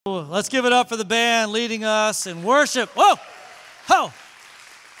Let's give it up for the band leading us in worship. Whoa! Oh!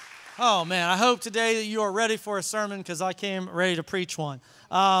 Oh, man, I hope today that you are ready for a sermon because I came ready to preach one.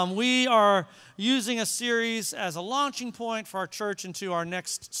 We are using a series as a launching point for our church into our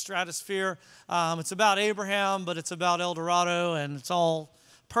next stratosphere. It's about Abraham, but it's about El Dorado, and it's all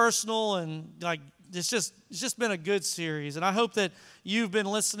personal, and it's just been a good series. And I hope that you've been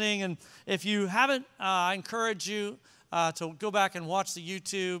listening, and if you haven't, I encourage you to go back and watch the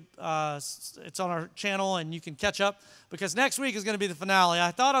YouTube. It's on our channel, and you can catch up, because next week is going to be the finale.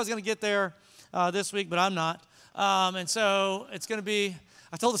 I thought I was going to get there this week, but I'm not. And so it's going to be,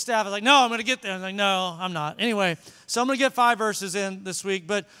 I told the staff, I was like, no, I'm going to get there. I was like, no, I'm not. Anyway, so I'm going to get 5 verses in this week.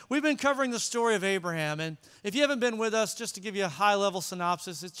 But we've been covering the story of Abraham. And if you haven't been with us, just to give you a high-level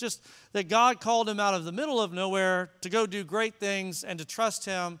synopsis, it's just that God called him out of the middle of nowhere to go do great things and to trust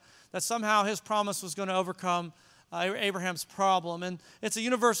him, that somehow his promise was going to overcome Abraham's problem. And it's a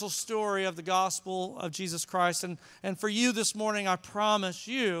universal story of the gospel of Jesus Christ. And for you this morning, I promise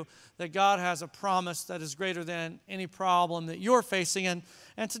you that God has a promise that is greater than any problem that you're facing.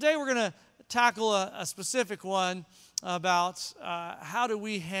 And today we're going to tackle a specific one about how do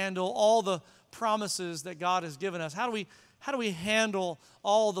we handle all the promises that God has given us. How do we handle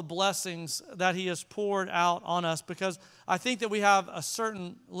all the blessings that he has poured out on us? Because I think that we have a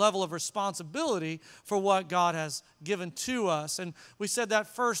certain level of responsibility for what God has given to us. And we said that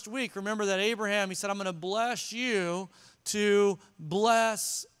first week. Remember that Abraham, he said, I'm going to bless you to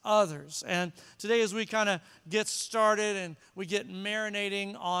bless others. And today, as we kind of get started and we get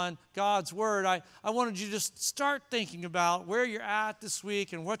marinating on God's word, I wanted you to just start thinking about where you're at this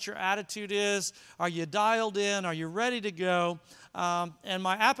week and what your attitude is. Are you dialed in? Are you ready to go? And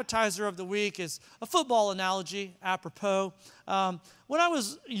my appetizer of the week is a football analogy, apropos. When I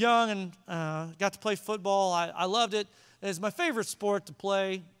was young and got to play football, I loved it. It's my favorite sport to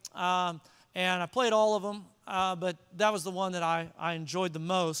play, and I played all of them. But that was the one that I enjoyed the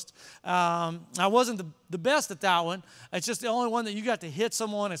most. I wasn't the best at that one. It's just the only one that you got to hit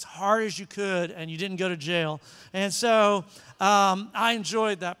someone as hard as you could and you didn't go to jail. And so I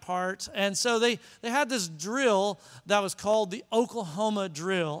enjoyed that part. And so they had this drill that was called the Oklahoma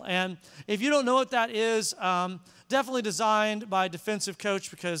drill. And if you don't know what that is, definitely designed by a defensive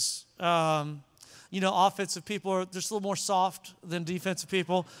coach, because offensive people are just a little more soft than defensive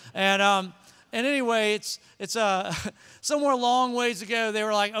people. And anyway, it's somewhere a long ways ago, they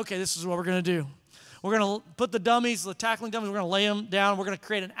were like, okay, this is what we're going to do. We're going to put the tackling dummies, we're going to lay them down. We're going to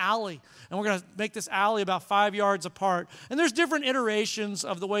create an alley, and we're going to make this alley about 5 yards apart. And there's different iterations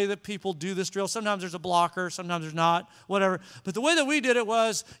of the way that people do this drill. Sometimes there's a blocker, sometimes there's not, whatever. But the way that we did it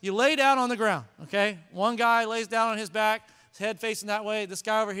was you lay down on the ground, okay? One guy lays down on his back, his head facing that way. This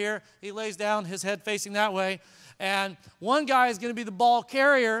guy over here, he lays down, his head facing that way. And one guy is going to be the ball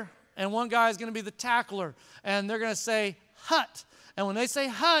carrier, and one guy is going to be the tackler. And they're going to say, hut. And when they say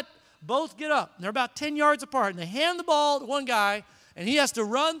hut, both get up. And they're about 10 yards apart. And they hand the ball to one guy, and he has to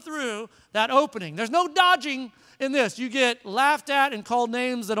run through that opening. There's no dodging in this. You get laughed at and called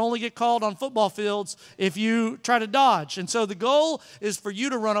names that only get called on football fields if you try to dodge. And so the goal is for you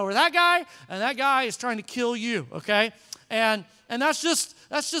to run over that guy, and that guy is trying to kill you, okay? And that's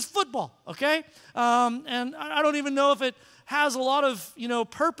just football, okay? And I don't even know if it has a lot of,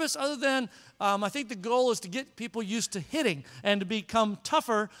 purpose other than I think the goal is to get people used to hitting and to become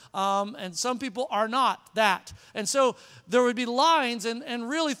tougher, and some people are not that. And so there would be lines, and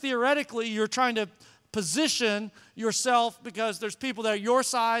really theoretically you're trying to position yourself, because there's people that are your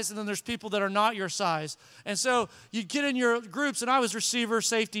size and then there's people that are not your size. And so you get in your groups, and I was receiver,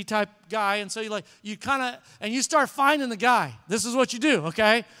 safety type guy, and so you start finding the guy. This is what you do,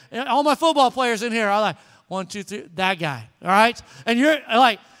 okay? And all my football players in here are like, 1, 2, 3, that guy, all right? And you're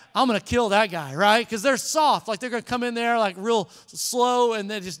like, I'm going to kill that guy, right? Because they're soft. Like, they're going to come in there like real slow,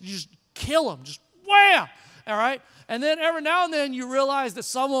 and then you just kill them. Just wham, all right? And then every now and then you realize that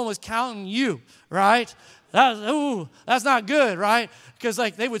someone was counting you, right? That's not good, right? Because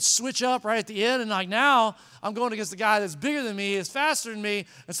they would switch up right at the end, and now I'm going against the guy that's bigger than me, is faster than me,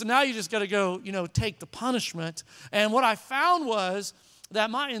 and so now you just got to go, take the punishment. And what I found was that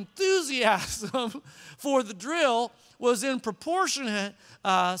my enthusiasm for the drill was in proportionate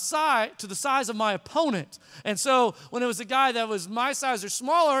to the size of my opponent. And so when it was a guy that was my size or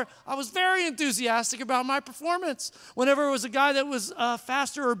smaller, I was very enthusiastic about my performance. Whenever it was a guy that was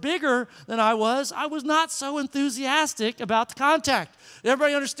faster or bigger than I was not so enthusiastic about the contact.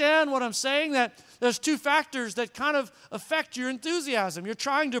 Everybody understand what I'm saying? That there's 2 factors that kind of affect your enthusiasm. You're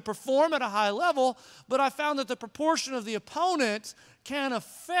trying to perform at a high level, but I found that the proportion of the opponent can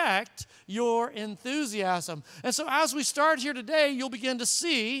affect your enthusiasm. And so as we start here today, you'll begin to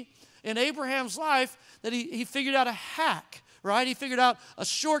see in Abraham's life that he figured out a hack, right? He figured out a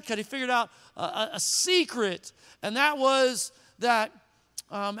shortcut. He figured out a secret. And that was that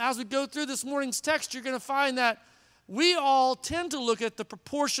as we go through this morning's text, you're going to find that we all tend to look at the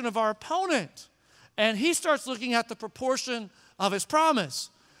proportion of our opponent. And he starts looking at the proportion of his promise.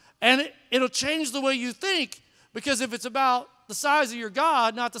 And it'll change the way you think, because if it's about the size of your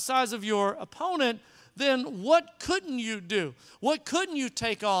God, not the size of your opponent, then what couldn't you do? What couldn't you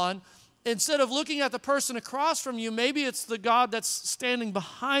take on? Instead of looking at the person across from you, maybe it's the God that's standing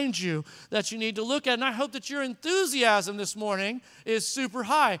behind you that you need to look at. And I hope that your enthusiasm this morning is super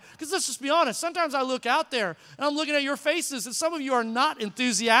high. Because let's just be honest, sometimes I look out there and I'm looking at your faces, and some of you are not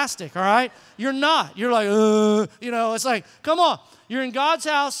enthusiastic, all right? You're not. You're like, it's like, come on. You're in God's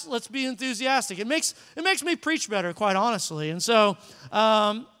house, let's be enthusiastic. It makes me preach better, quite honestly. And so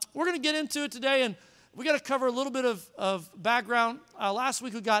we're going to get into it today, and we got to cover a little bit of background. Last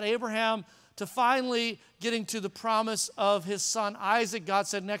week we got Abraham to finally getting to the promise of his son Isaac. God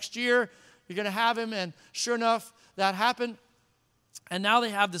said next year you're going to have him, and sure enough, that happened. And now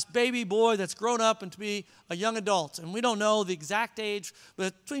they have this baby boy that's grown up and to be a young adult. And we don't know the exact age,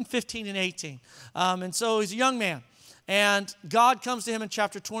 but between 15 and 18. And so he's a young man. And God comes to him in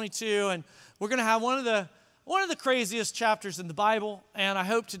chapter 22, and we're going to have one of the craziest chapters in the Bible. And I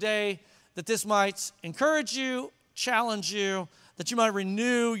hope today that this might encourage you, challenge you, that you might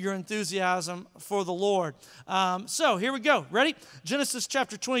renew your enthusiasm for the Lord. So here we go. Ready? Genesis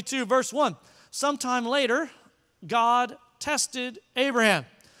chapter 22, verse 1. Sometime later, God tested Abraham.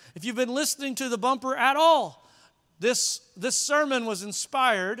 If you've been listening to the bumper at all, this sermon was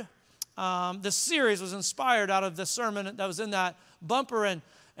inspired. This series was inspired out of the sermon that was in that bumper, and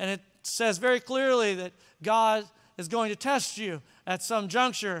it says very clearly that God is going to test you at some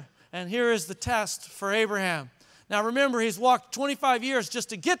juncture. And here is the test for Abraham. Now remember, he's walked 25 years just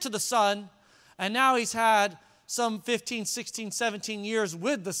to get to the son, and now he's had some 15, 16, 17 years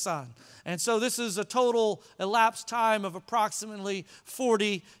with the son. And so this is a total elapsed time of approximately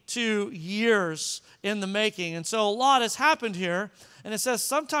 42 years in the making. And so a lot has happened here. And it says,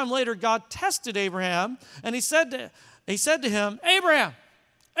 sometime later, God tested Abraham, and he said to him, Abraham,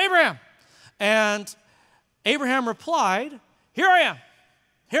 Abraham. And Abraham replied, here I am.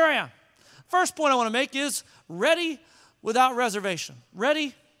 Here I am. First point I want to make is ready without reservation.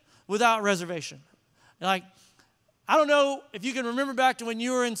 Ready without reservation. Like, I don't know if you can remember back to when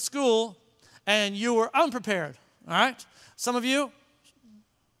you were in school and you were unprepared, all right? Some of you,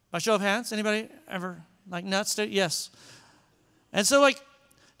 by show of hands, anybody ever like nuts? Yes. And so,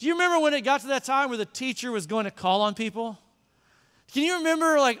 do you remember when it got to that time where the teacher was going to call on people? Can you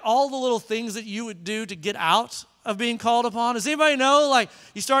remember, all the little things that you would do to get out of being called upon? Does anybody know,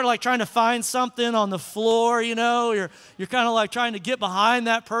 you start, trying to find something on the floor, you're kind of, trying to get behind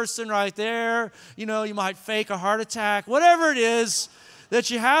that person right there. You might fake a heart attack, whatever it is that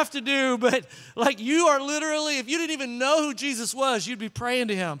you have to do. But, you are literally, if you didn't even know who Jesus was, you'd be praying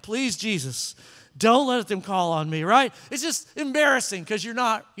to him, please, Jesus, don't let them call on me, right? It's just embarrassing because you're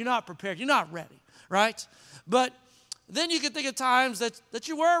not prepared. You're not ready, right? But then you can think of times that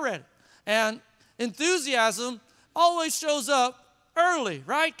you were ready. And enthusiasm always shows up early,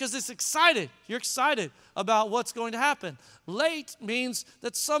 right? Because it's excited. You're excited about what's going to happen. Late means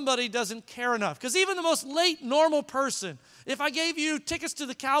that somebody doesn't care enough. Because even the most late normal person, if I gave you tickets to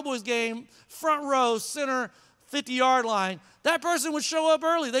the Cowboys game, front row, center, 50-yard line, that person would show up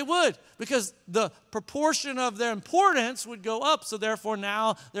early. They would, because the proportion of their importance would go up. So therefore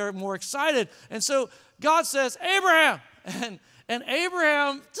now they're more excited. And so God says, Abraham. And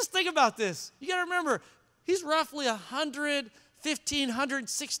Abraham, just think about this. You got to remember, he's roughly 115,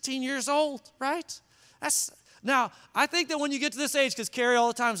 116 years old, right? Now, I think that when you get to this age, because Carrie all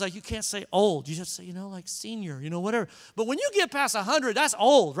the time is like, you can't say old. You just say, senior, whatever. But when you get past 100, that's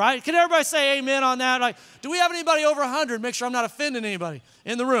old, right? Can everybody say amen on that? Do we have anybody over 100? Make sure I'm not offending anybody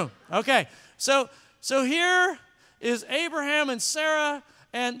in the room. Okay, so here is Abraham and Sarah,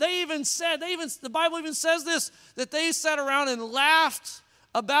 and the Bible even says this, that they sat around and laughed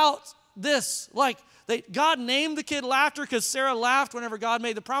about this. God named the kid Laughter because Sarah laughed whenever God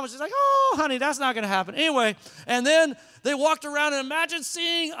made the promise. She's like, oh, honey, that's not going to happen. Anyway, and then they walked around, and imagine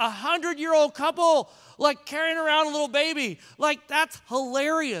seeing a 100-year-old couple carrying around a little baby. That's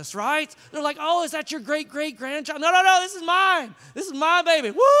hilarious, right? They're like, oh, is that your great-great-grandchild? No, this is mine. This is my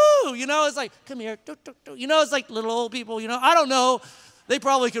baby. Woo! It's like, come here. It's like little old people, I don't know. They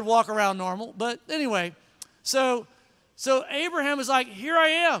probably could walk around normal. But anyway, so Abraham is like, here I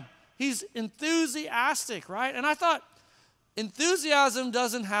am. He's enthusiastic, right? And I thought, enthusiasm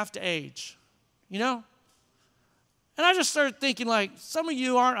doesn't have to age, And And I just started thinking, like, some of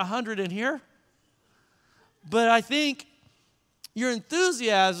you aren't 100 in here, but I think your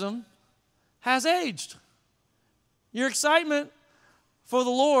enthusiasm has aged. Your excitement for the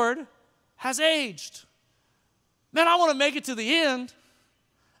Lord has aged. Man, I want to make it to the end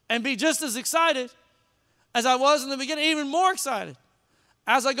and be just as excited as I was in the beginning, even more excited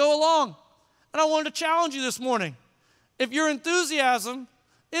as I go along. And I wanted to challenge you this morning. If your enthusiasm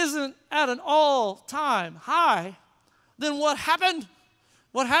isn't at an all-time high, then what happened?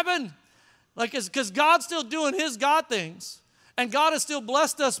 What happened? Like, because God's still doing his God things, and God has still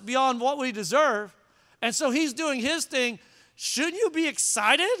blessed us beyond what we deserve, and so he's doing his thing. Shouldn't you be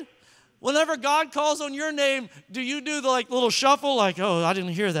excited? Whenever God calls on your name, do you do the little shuffle, like, oh, I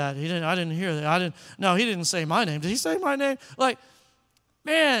didn't hear that. I didn't hear that. No, he didn't say my name. Did he say my name? Like,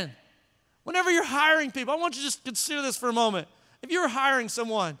 man, whenever you're hiring people, I want you to just consider this for a moment. If you're hiring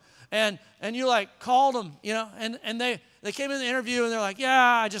someone and you called them, and they came in the interview and they're like,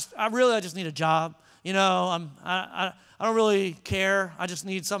 yeah, I just need a job. I don't really care. I just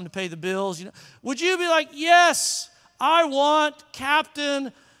need something to pay the bills. Would you be like, yes, I want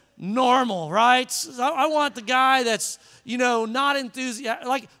Captain Normal, right? I want the guy that's, not enthusiastic.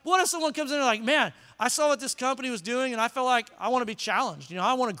 Like, what if someone comes in and like, man, I saw what this company was doing, and I felt like I want to be challenged.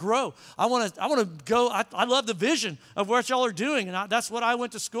 I want to grow. I want to go. I love the vision of what y'all are doing, and that's what I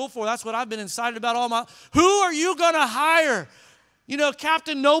went to school for. That's what I've been excited about all my. Who are you going to hire?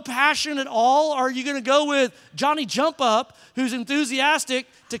 Captain No Passion at all? Or are you going to go with Johnny Jump Up, who's enthusiastic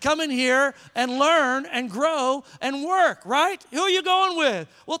to come in here and learn and grow and work, right? Who are you going with?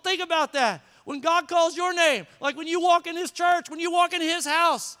 Well, think about that. When God calls your name, like when you walk in his church, when you walk in his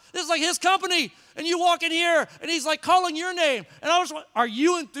house, this is like his company, and you walk in here, and he's like calling your name. And I was like, are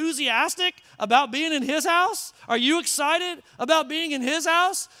you enthusiastic about being in his house? Are you excited about being in his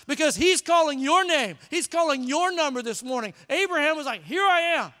house? Because he's calling your name. He's calling your number this morning. Abraham was like, here I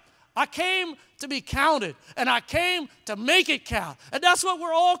am. I came to be counted, and I came to make it count. And that's what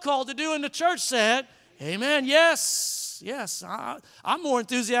we're all called to do. And the church said, amen, yes. I'm more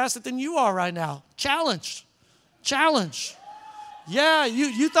enthusiastic than you are right now. Challenge. Yeah,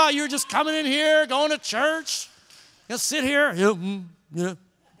 you thought you were just coming in here, going to church, sit here. Yeah.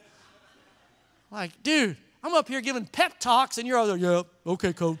 Like, dude, I'm up here giving pep talks, and you're out there, yeah,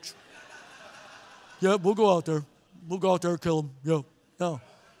 okay, coach. Yeah, we'll go out there. We'll go out there and kill him. Yeah, no.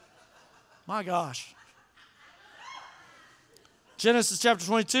 My gosh. Genesis chapter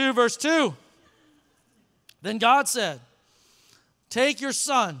 22, verse 2. Then God said, take your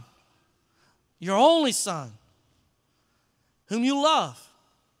son, your only son, whom you love.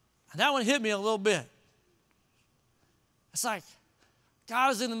 And that one hit me a little bit. It's like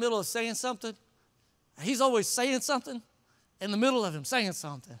God is in the middle of saying something. He's always saying something in the middle of him saying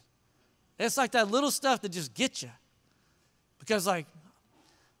something. It's like that little stuff that just gets you. Because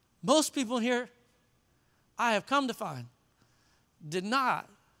most people here, I have come to find, did not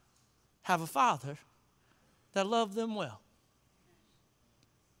have a father that loved them well.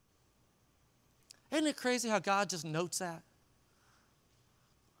 Isn't it crazy how God just notes that?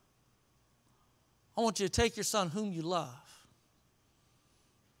 I want you to take your son whom you love.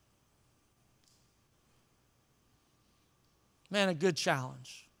 Man, a good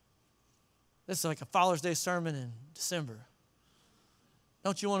challenge. This is like a Father's Day sermon in December.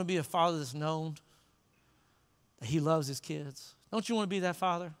 Don't you want to be a father that's known that he loves his kids? Don't you want to be that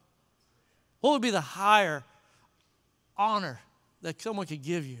father? What would be the higher honor that someone could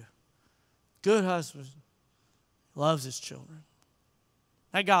give you? Good husband, loves his children.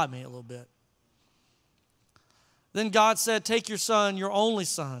 That got me a little bit. Then God said, take your son, your only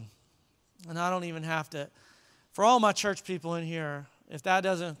son. And I don't even have to, for all my church people in here, if that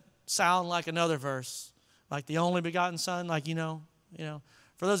doesn't sound like another verse, like the only begotten son,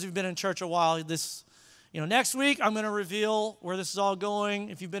 for those who've been in church a while, next week I'm going to reveal where this is all going.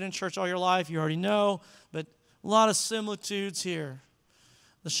 If you've been in church all your life, you already know, but a lot of similitudes here.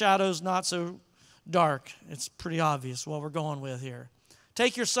 The shadow's not so dark. It's pretty obvious what we're going with here.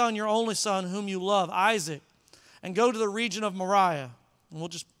 Take your son, your only son, whom you love, Isaac, and go to the region of Moriah. And we'll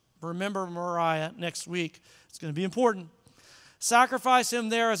just remember Moriah next week. It's going to be important. Sacrifice him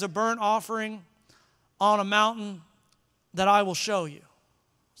there as a burnt offering on a mountain that I will show you.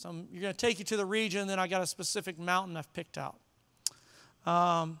 So you're going to take you to the region, then I got a specific mountain I've picked out.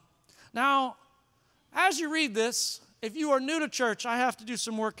 Now, as you read this, if you are new to church, I have to do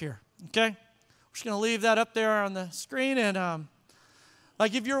some work here, okay? We're just going to leave that up there on the screen. And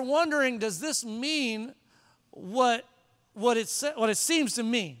if you're wondering, does this mean what it seems to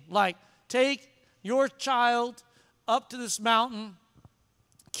mean? Like, take your child up to this mountain,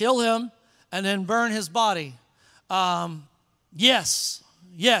 kill him, and then burn his body Yes.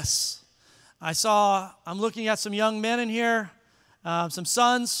 I'm looking at some young men in here, some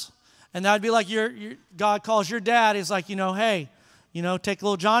sons, and that would be like God calls your dad. He's like, hey, take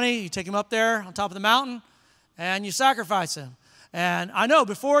little Johnny, you take him up there on top of the mountain, and you sacrifice him. And I know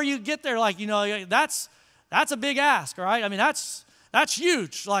before you get there, that's a big ask, all right? I mean, that's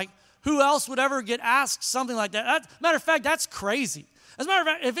huge. Like, who else would ever get asked something like that? Matter of fact, that's crazy. As a matter of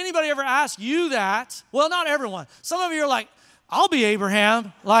fact, if anybody ever asked you that, well, not everyone. Some of you are like, I'll be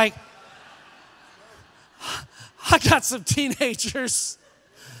Abraham. Like, I got some teenagers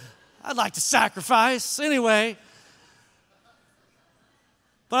I'd like to sacrifice anyway.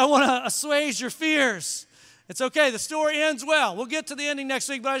 But I want to assuage your fears. It's okay. The story ends well. We'll get to the ending next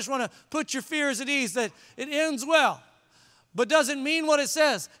week, but I just want to put your fears at ease that it ends well. But does it mean what it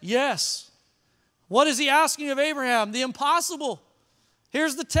says? Yes. What is he asking of Abraham? The impossible.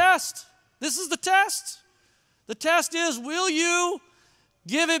 Here's the test. This is the test. The test is, will you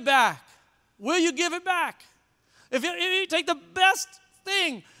give it back? Will you give it back? If you take the best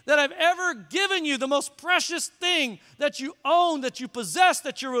thing that I've ever given you, the most precious thing that you own, that you possess,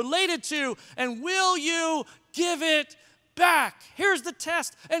 that you're related to, and will you give it back? Here's the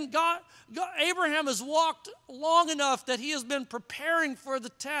test. And Abraham has walked long enough that he has been preparing for the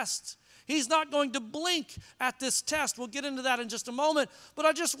test. He's not going to blink at this test. We'll get into that in just a moment. But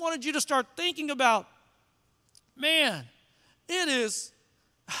I just wanted you to start thinking about, man, it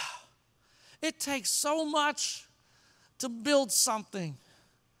takes so much to build something,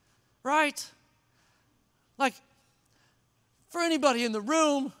 right? Like, for anybody in the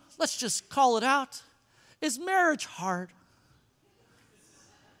room, let's just call it out. Is marriage hard?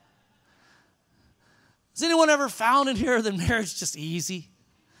 Has anyone ever found in here that marriage is just easy?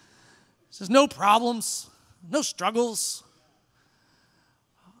 There's no problems, no struggles.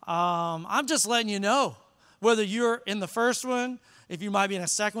 I'm just letting you know, whether you're in the first one, if you might be in a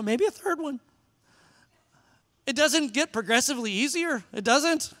second one, maybe a third one. It doesn't get progressively easier. It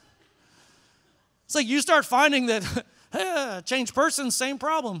doesn't. It's like you start finding that change person, same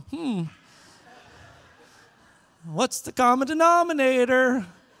problem. What's the common denominator?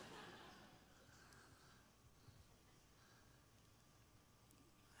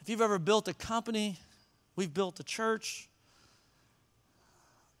 If you've ever built a company, we've built a church.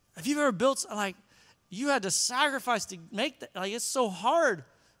 If you've ever built, you had to sacrifice to make that, it's so hard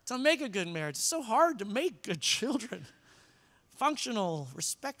to make a good marriage. It's so hard to make good children. Functional,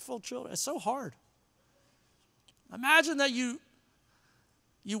 respectful children. It's so hard. Imagine that you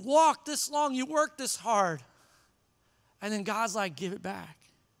walk this long, you work this hard, and then God's like, give it back.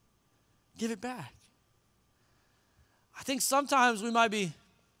 Give it back. I think sometimes we might be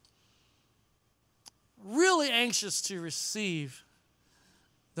really anxious to receive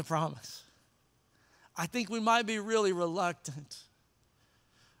the promise. I think we might be really reluctant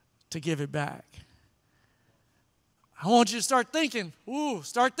to give it back. I want you to start thinking.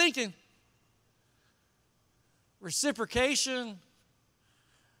 Start thinking. Reciprocation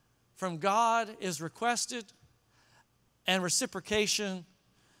from God is requested, and reciprocation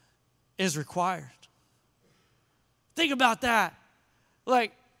is required. Think about that.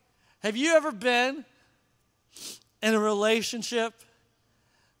 Like, have you ever been in a relationship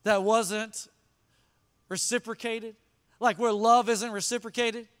that wasn't reciprocated? Like where love isn't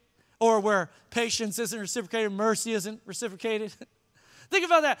reciprocated? Or where patience isn't reciprocated, mercy isn't reciprocated? Think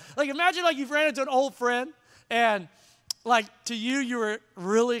about that. Like imagine you've ran into an old friend and to you were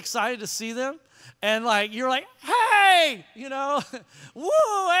really excited to see them. And you're like, hey, woo, hey,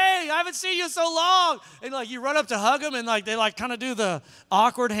 I haven't seen you in so long. And you run up to hug them and they kind of do the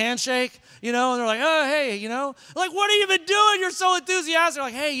awkward handshake, and they're like, oh, hey, what have you been doing? You're so enthusiastic. They're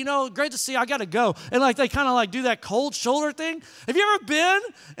like, hey, great to see you. I got to go. And they kind of do that cold shoulder thing. Have you ever been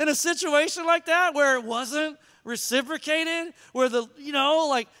in a situation like that where it wasn't reciprocated? Where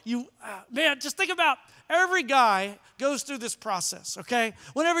man, just think about every guy goes through this process, okay?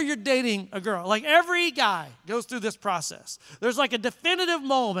 Whenever you're dating a girl, every guy goes through this process. There's a definitive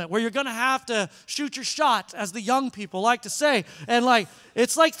moment where you're going to have to shoot your shot, as the young people like to say. And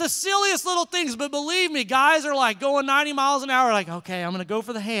it's the silliest little things, but believe me, guys are going 90 miles an hour, okay, I'm going to go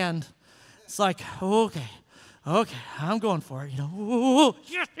for the hand. It's okay, I'm going for it,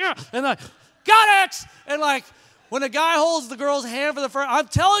 yeah. And got it! And when a guy holds the girl's hand for the first, I'm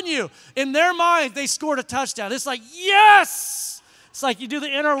telling you, in their mind, they scored a touchdown. It's yes! It's you do the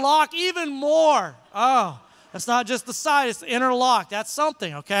interlock even more. Oh, that's not just the side, it's the interlock. That's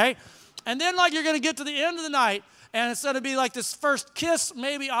something, okay? And then you're going to get to the end of the night, and it's going to be like this first kiss,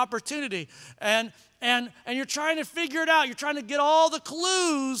 maybe opportunity. And you're trying to figure it out. You're trying to get all the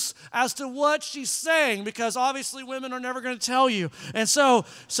clues as to what she's saying, because obviously women are never going to tell you. And so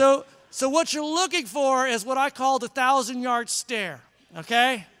what you're looking for is what I call the 1,000-yard stare,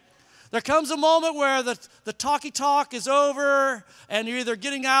 okay? There comes a moment where the talky talk is over, and you're either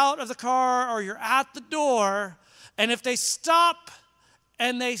getting out of the car or you're at the door, and if they stop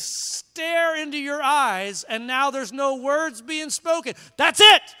and they stare into your eyes, and now there's no words being spoken, that's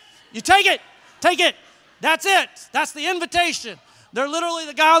it. You take it. Take it. That's it. That's the invitation. They're literally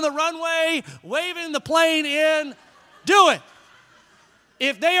the guy on the runway waving the plane in. Do it.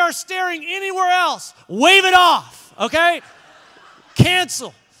 If they are staring anywhere else, wave it off, okay?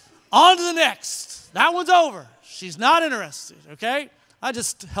 Cancel. On to the next. That one's over. She's not interested, okay? I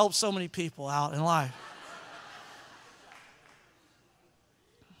just help so many people out in life.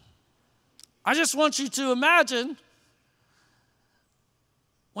 I just want you to imagine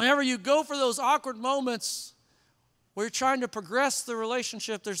whenever you go for those awkward moments where you're trying to progress the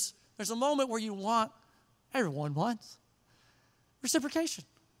relationship, there's a moment where everyone wants reciprocation.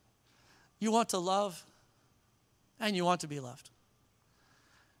 You want to love, and you want to be loved.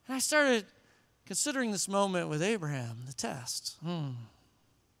 And I started considering this moment with Abraham, the test.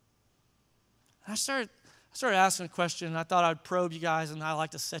 I started asking a question, and I thought I'd probe you guys, and I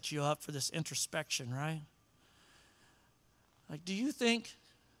like to set you up for this introspection, right? Like, do you think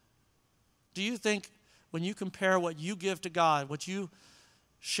when you compare what you give to God, what you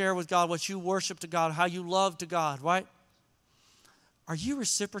share with God, what you worship to God, how you love to God, right? Are you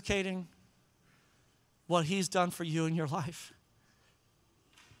reciprocating what He's done for you in your life?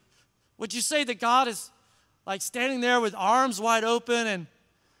 Would you say that God is like standing there with arms wide open, and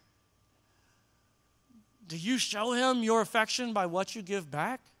do you show Him your affection by what you give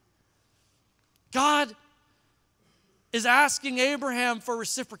back? God is asking Abraham for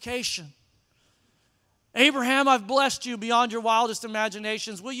reciprocation. Abraham, I've blessed you beyond your wildest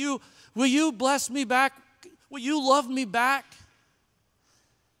imaginations. Will you bless me back? Will you love me back?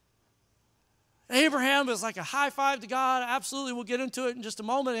 Abraham is like a high five to God. Absolutely, we'll get into it in just a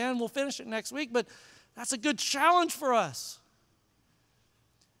moment, and we'll finish it next week. But that's a good challenge for us.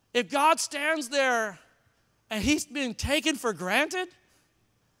 If God stands there and He's being taken for granted,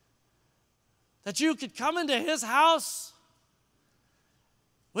 that you could come into His house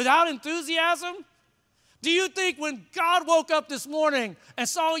without enthusiasm, do you think when God woke up this morning and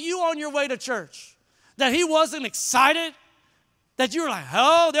saw you on your way to church, that He wasn't excited? That you were like,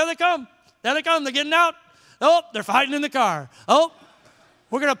 oh, there they come. There they come. They're getting out. Oh, they're fighting in the car. Oh,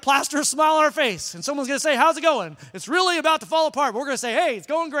 we're going to plaster a smile on our face. And someone's going to say, how's it going? It's really about to fall apart. But we're going to say, hey, it's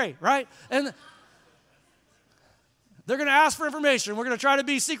going great, right? And they're going to ask for information. We're going to try to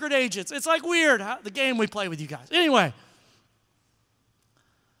be secret agents. It's like weird, the game we play with you guys. Anyway,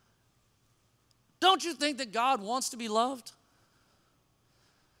 don't you think that God wants to be loved?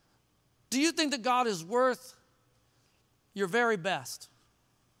 Do you think that God is worth your very best?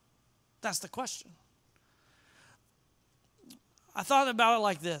 That's the question. I thought about it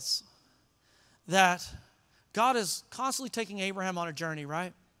like this, that God is constantly taking Abraham on a journey,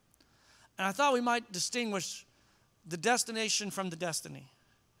 right? And I thought we might distinguish the destination from the destiny.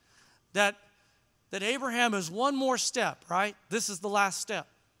 That Abraham is one more step, right? This is the last step.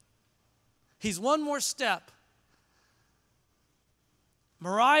 He's one more step.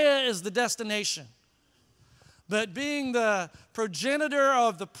 Moriah is the destination. But being the progenitor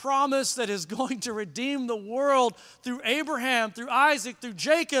of the promise that is going to redeem the world through Abraham, through Isaac, through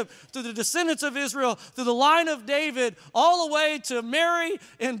Jacob, through the descendants of Israel, through the line of David, all the way to Mary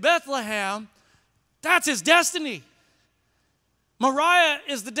in Bethlehem, that's his destiny. Moriah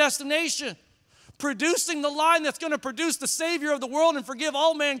is the destination, producing the line that's going to produce the Savior of the world and forgive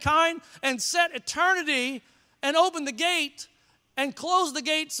all mankind and set eternity and open the gate and close the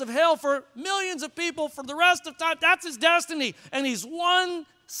gates of hell for millions of people for the rest of time. That's his destiny. And he's one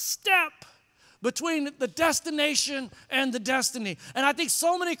step between the destination and the destiny. And I think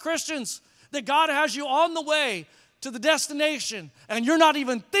so many Christians, that God has you on the way to the destination and you're not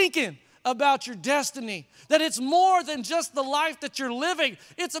even thinking about your destiny. That it's more than just the life that you're living.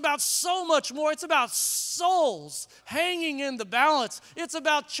 It's about so much more. It's about souls hanging in the balance. It's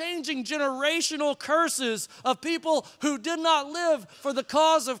about changing generational curses of people who did not live for the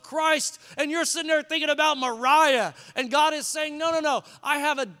cause of Christ. And you're sitting there thinking about Moriah. And God is saying, no. I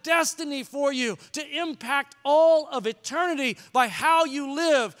have a destiny for you to impact all of eternity by how you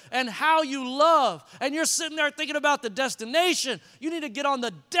live and how you love. And you're sitting there thinking about the destination. You need to get on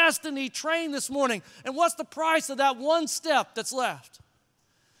the destiny train this morning. And what's the price of that one step that's left?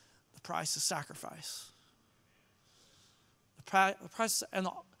 The price is sacrifice. And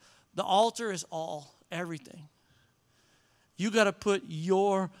the altar is everything. You got to put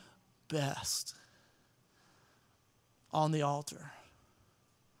your best on the altar.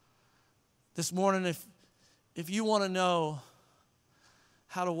 This morning, if you want to know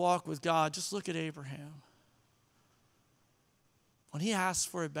how to walk with God, just look at Abraham. When he asks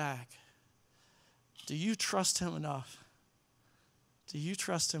for it back, do you trust him enough? Do you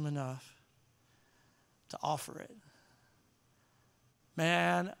trust him enough to offer it?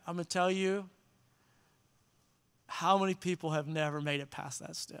 Man, I'm going to tell you, how many people have never made it past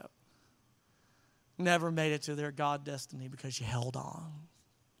that step? Never made it to their God destiny because you held on.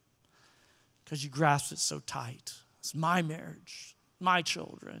 Because you grasped it so tight. It's my marriage, my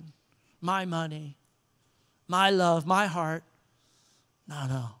children, my money, my love, my heart.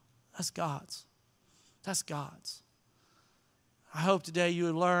 No, that's God's. That's God's. I hope today you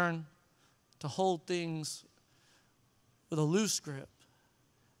would learn to hold things with a loose grip.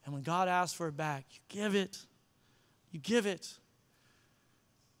 And when God asks for it back, you give it. You give it.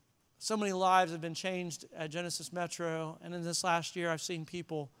 So many lives have been changed at Genesis Metro. And in this last year, I've seen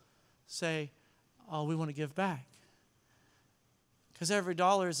people say, oh, we want to give back. Because every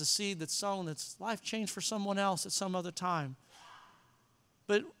dollar is a seed that's sown, that's life changed for someone else at some other time.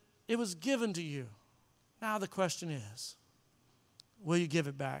 But it was given to you. Now the question is, will you give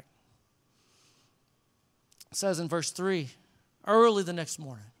it back? It says in verse 3, early the next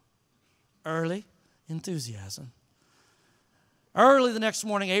morning. Early, enthusiasm. Early the next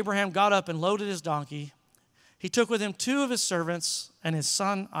morning, Abraham got up and loaded his donkey. He took with him 2 of his servants and his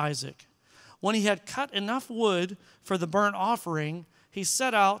son Isaac. When he had cut enough wood for the burnt offering, he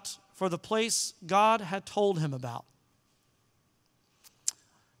set out for the place God had told him about.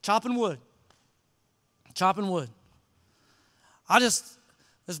 Chopping wood. Chopping wood. This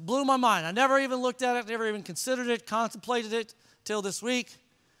blew my mind. I never even looked at it, never even considered it, contemplated it till this week.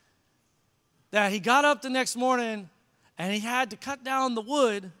 That he got up the next morning and he had to cut down the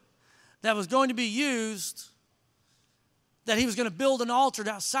wood that was going to be used, that he was going to build an altar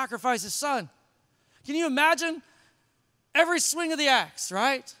to sacrifice his son. Can you imagine? Every swing of the axe,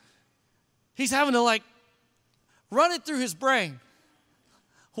 right? He's having to run it through his brain.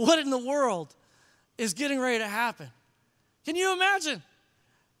 What in the world is getting ready to happen? Can you imagine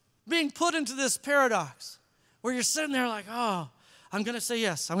being put into this paradox where you're sitting there like, oh, I'm going to say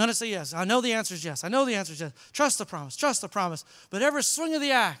yes. I'm going to say yes. I know the answer is yes. I know the answer is yes. Trust the promise. Trust the promise. But every swing of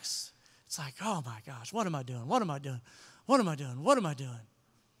the axe, it's like, oh my gosh, what am I doing? What am I doing? What am I doing? What am I doing?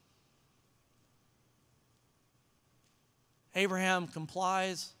 Abraham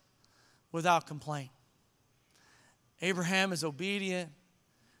complies without complaint. Abraham is obedient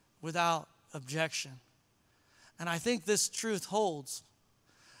without objection. And I think this truth holds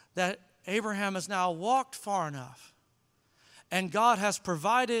that Abraham has now walked far enough and God has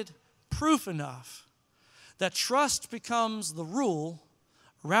provided proof enough that trust becomes the rule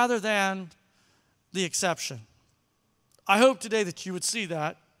rather than the exception. I hope today that you would see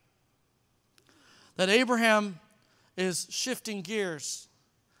that Abraham is shifting gears.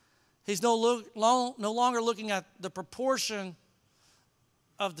 He's no longer looking at the proportion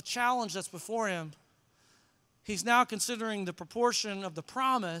of the challenge that's before him. He's now considering the proportion of the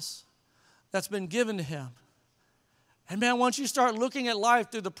promise that's been given to him. And man, once you start looking at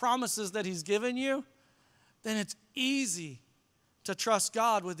life through the promises that he's given you, then it's easy to trust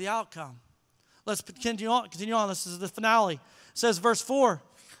God with the outcome. Let's continue on. This is the finale. It says, verse 4,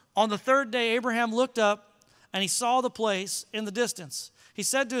 on the third day, Abraham looked up and he saw the place in the distance. He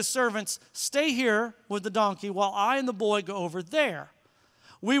said to his servants, stay here with the donkey while I and the boy go over there.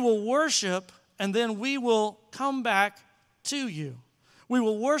 We will worship and then we will come back to you. We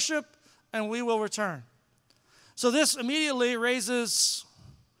will worship and we will return. So this immediately raises,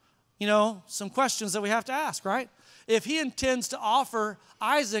 some questions that we have to ask, right? If he intends to offer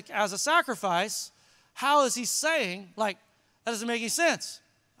Isaac as a sacrifice, how is he saying, that doesn't make any sense?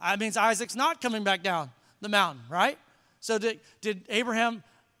 That means Isaac's not coming back down the mountain, right? So did Abraham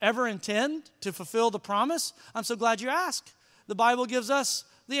ever intend to fulfill the promise? I'm so glad you asked. The Bible gives us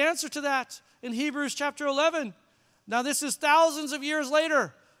the answer to that in Hebrews chapter 11. Now this is thousands of years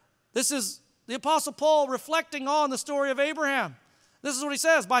later. This is the Apostle Paul reflecting on the story of Abraham. This is what he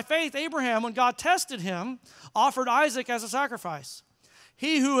says. By faith, Abraham, when God tested him, offered Isaac as a sacrifice.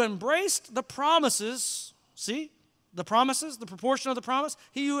 He who embraced the promises, see, the promises, the proportion of the promise,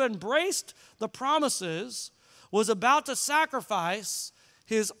 he who embraced the promises was about to sacrifice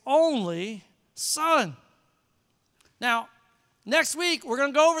his only son. Now, next week, we're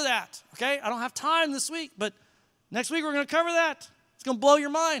going to go over that, okay? I don't have time this week, but next week we're going to cover that. It's going to blow your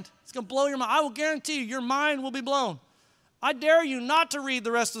mind. It's going to blow your mind. I will guarantee you, your mind will be blown I dare you not to read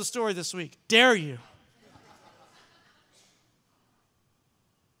the rest of the story this week. Dare you.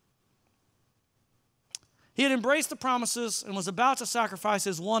 He had embraced the promises and was about to sacrifice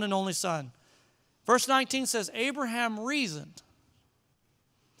his one and only son. Verse 19 says, Abraham reasoned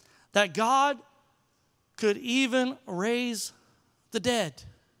that God could even raise the dead.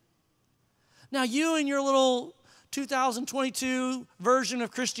 Now, you and your little 2022 version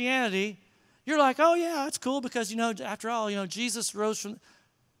of Christianity, you're like, oh yeah, that's cool because, after all, Jesus rose from...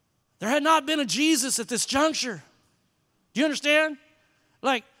 There had not been a Jesus at this juncture. Do you understand?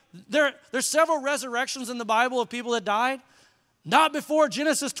 Like, there's several resurrections in the Bible of people that died. Not before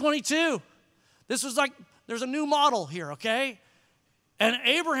Genesis 22. This was like, there's a new model here, okay? And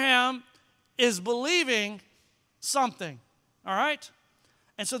Abraham is believing something, all right?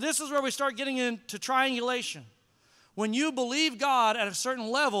 And so this is where we start getting into triangulation. When you believe God at a certain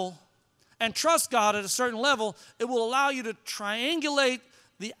level and trust God at a certain level, it will allow you to triangulate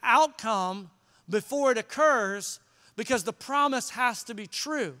the outcome before it occurs, because the promise has to be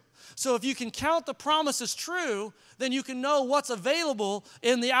true. So if you can count the promise as true, then you can know what's available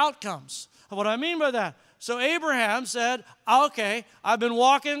in the outcomes. What do I mean by that? So Abraham said, okay, I've been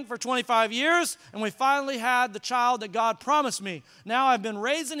walking for 25 years, and we finally had the child that God promised me. Now I've been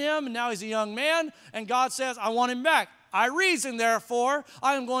raising him, and now he's a young man, and God says, I want him back. I reason, therefore,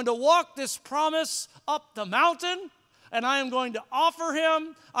 I am going to walk this promise up the mountain, and I am going to offer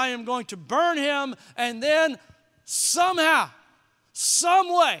him, I am going to burn him, and then somehow,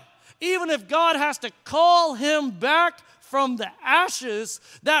 some way, even if God has to call him back from the ashes,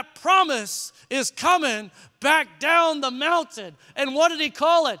 that promise is coming back down the mountain. And what did he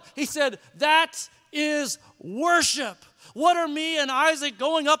call it? He said, that is worship. What are me and Isaac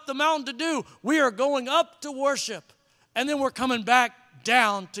going up the mountain to do? We are going up to worship, and then we're coming back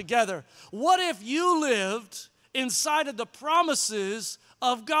down together. What if you lived inside of the promises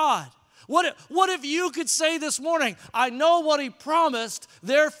of God? What if you could say this morning, I know what he promised,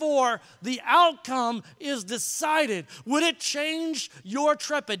 therefore the outcome is decided? Would it change your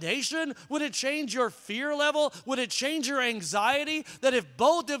trepidation? Would it change your fear level? Would it change your anxiety? That if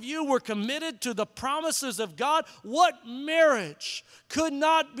both of you were committed to the promises of God, what marriage could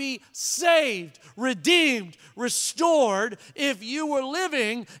not be saved, redeemed, restored if you were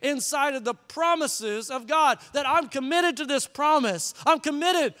living inside of the promises of God? That I'm committed to this promise. I'm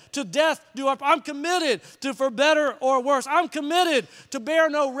committed to death. I'm committed to for better or worse. I'm committed to bear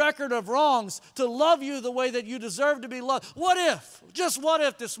no record of wrongs, to love you the way that you deserve to be loved. What if, just what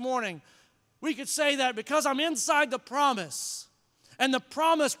if this morning, we could say that because I'm inside the promise, and the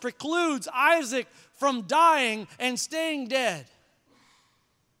promise precludes Isaac from dying and staying dead,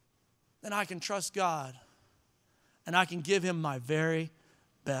 then I can trust God, and I can give him my very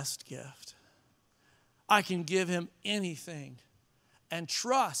best gift. I can give him anything and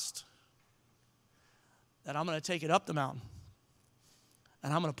trust that I'm going to take it up the mountain,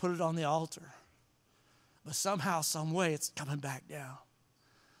 and I'm going to put it on the altar. But somehow, some way, it's coming back down.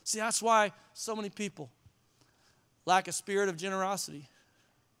 See, that's why so many people lack a spirit of generosity.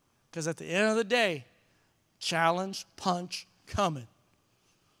 Because at the end of the day, challenge, punch, coming.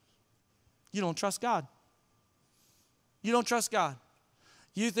 You don't trust God. You don't trust God.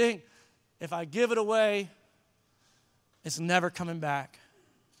 You think, if I give it away, it's never coming back.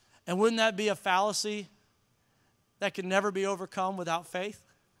 And wouldn't that be a fallacy that can never be overcome without faith?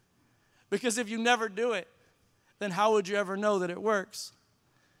 Because if you never do it, then how would you ever know that it works?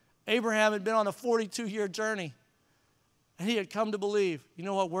 Abraham had been on a 42-year journey, and he had come to believe, you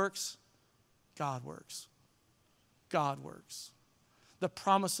know what works? God works. God works. The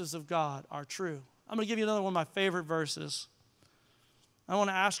promises of God are true. I'm going to give you another one of my favorite verses. I want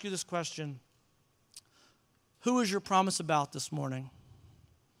to ask you this question. Who is your promise about this morning?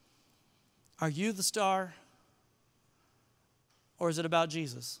 Are you the star, or is it about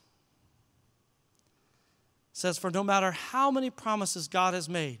Jesus? It says, for no matter how many promises God has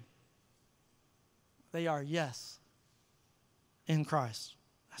made, they are yes in Christ.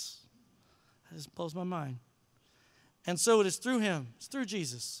 That just blows my mind. And so it is through him, it's through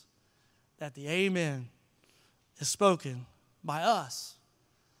Jesus, that the amen is spoken by us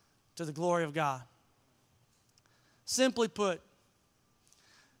to the glory of God. Simply put,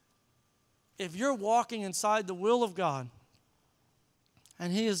 if you're walking inside the will of God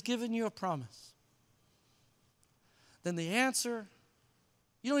and he has given you a promise, then the answer,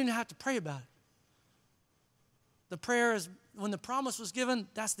 you don't even have to pray about it. The prayer is, when the promise was given,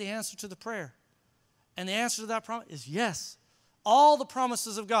 that's the answer to the prayer. And the answer to that promise is yes. All the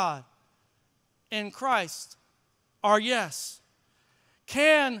promises of God in Christ are yes.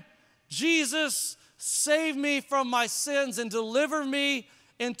 Can Jesus save me from my sins and deliver me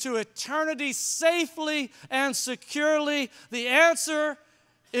into eternity safely and securely? The answer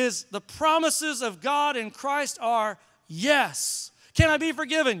is the promises of God in Christ are yes. Can I be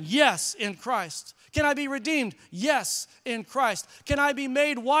forgiven? Yes, in Christ. Can I be redeemed? Yes, in Christ. Can I be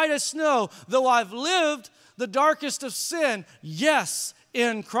made white as snow, though I've lived the darkest of sin? Yes,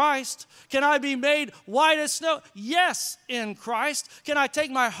 in Christ. Can I be made white as snow? Yes, in Christ. Can I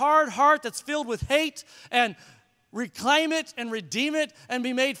take my hard heart that's filled with hate and reclaim it and redeem it and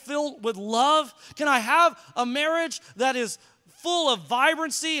be made filled with love? Can I have a marriage that is full of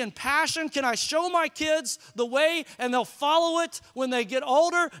vibrancy and passion? Can I show my kids the way and they'll follow it when they get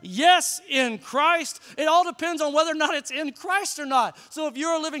older? Yes, in Christ. It all depends on whether or not it's in Christ or not. So if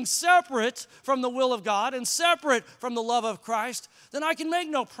you're living separate from the will of God and separate from the love of Christ, then I can make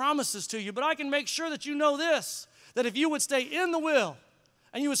no promises to you, but I can make sure that you know this, that if you would stay in the will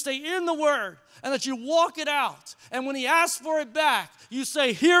and you would stay in the Word and that you walk it out, and when He asks for it back, you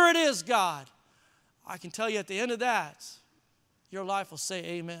say, here it is, God. I can tell you at the end of that, your life will say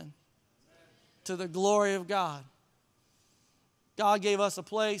amen to the glory of God. God gave us a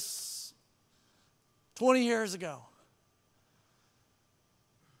place 20 years ago.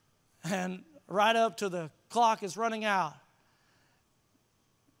 And right up to the clock is running out.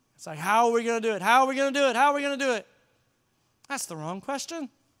 It's like, how are we going to do it? How are we going to do it? How are we going to do it? That's the wrong question.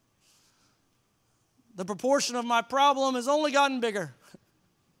 The proportion of my problem has only gotten bigger.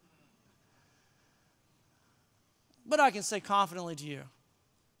 But I can say confidently to you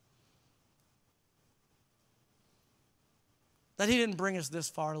that He didn't bring us this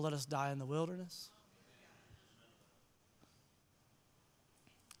far to let us die in the wilderness.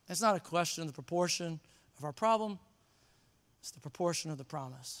 It's not a question of the proportion of our problem. It's the proportion of the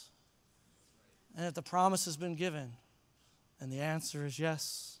promise. And if the promise has been given, then the answer is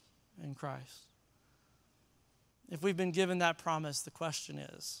yes in Christ. If we've been given that promise, the question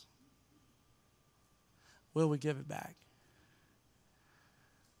is, will we give it back?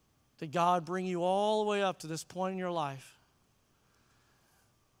 Did God bring you all the way up to this point in your life?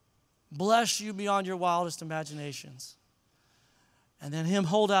 Bless you beyond your wildest imaginations. And then Him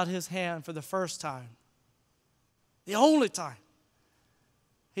hold out His hand for the first time. The only time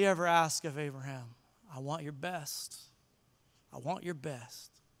He ever asked of Abraham, I want your best. I want your best.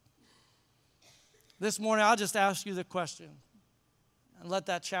 This morning, I'll just ask you the question. And let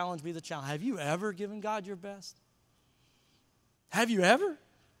that challenge be the challenge. Have you ever given God your best? Have you ever?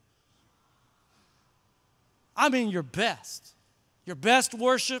 I mean your best. Your best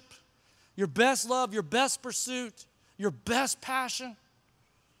worship, your best love, your best pursuit, your best passion.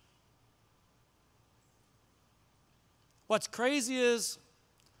 What's crazy is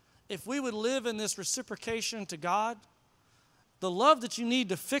if we would live in this reciprocation to God, the love that you need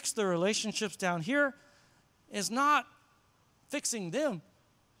to fix the relationships down here is not fixing them.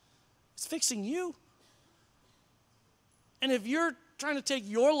 It's fixing you. And if you're trying to take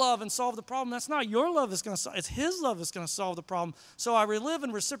your love and solve the problem, that's not your love that's going to solve. It's His love that's going to solve the problem. So I live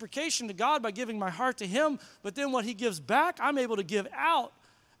in reciprocation to God by giving my heart to Him, but then what He gives back, I'm able to give out.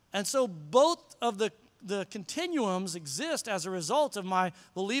 And so both of the continuums exist as a result of my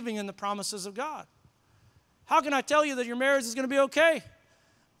believing in the promises of God. How can I tell you that your marriage is going to be okay?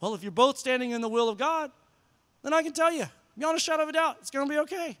 Well, if you're both standing in the will of God, then I can tell you, beyond a shadow of a doubt, it's going to be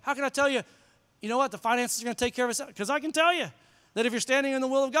okay. How can I tell you, you know what, the finances are going to take care of itself? Because I can tell you that if you're standing in the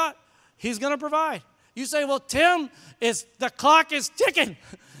will of God, He's going to provide. You say, well, Tim, the clock is ticking.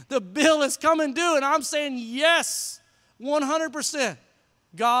 The bill is coming due. And I'm saying, yes, 100%.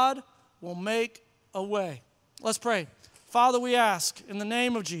 God will make a way. Let's pray. Father, we ask in the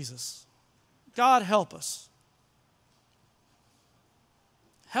name of Jesus, God, help us.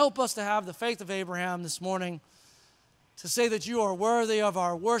 Help us to have the faith of Abraham this morning to say that You are worthy of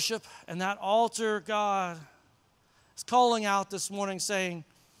our worship, and that altar, God, is calling out this morning saying,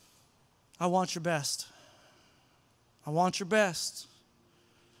 I want your best. I want your best.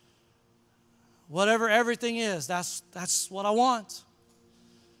 Whatever everything is, that's what I want.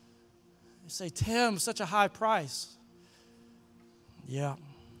 You say, Tim, such a high price. Yeah.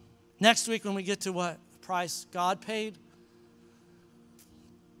 Next week when we get to what price God paid,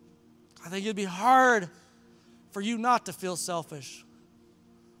 I think it'd be hard for you not to feel selfish.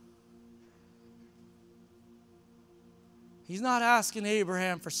 He's not asking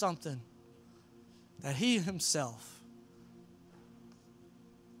Abraham for something that he himself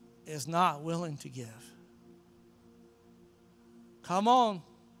is not willing to give. Come on.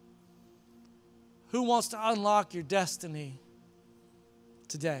 Who wants to unlock your destiny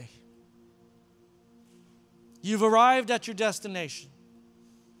today? You've arrived at your destination.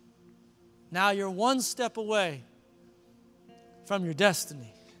 Now you're one step away from your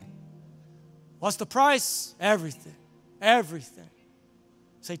destiny. What's the price? Everything. Everything.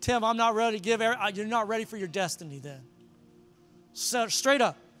 Say, Tim, I'm not ready to give. You're not ready for your destiny then. So, straight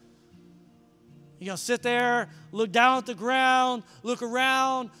up. You're going to sit there, look down at the ground, look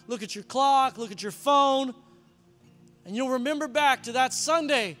around, look at your clock, look at your phone, and you'll remember back to that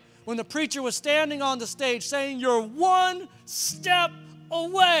Sunday when the preacher was standing on the stage saying, you're one step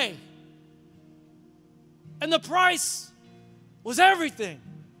away. And the price was everything.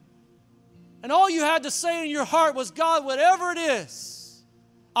 And all you had to say in your heart was, God, whatever it is,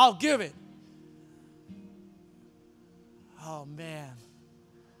 I'll give it. Oh, man.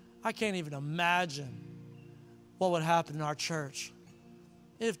 I can't even imagine what would happen in our church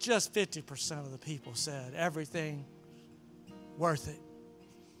if just 50% of the people said, everything worth it.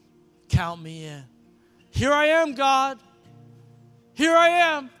 Count me in. Here I am, God. Here I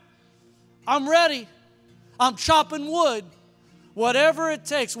am. I'm ready. I'm chopping wood. Whatever it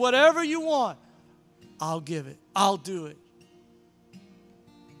takes, whatever you want, I'll give it. I'll do it.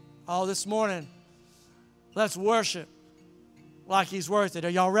 Oh, this morning, let's worship like He's worth it. Are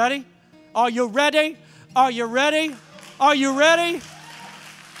y'all ready? Are you ready? Are you ready? Are you ready?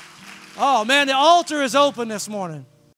 Oh, man, the altar is open this morning.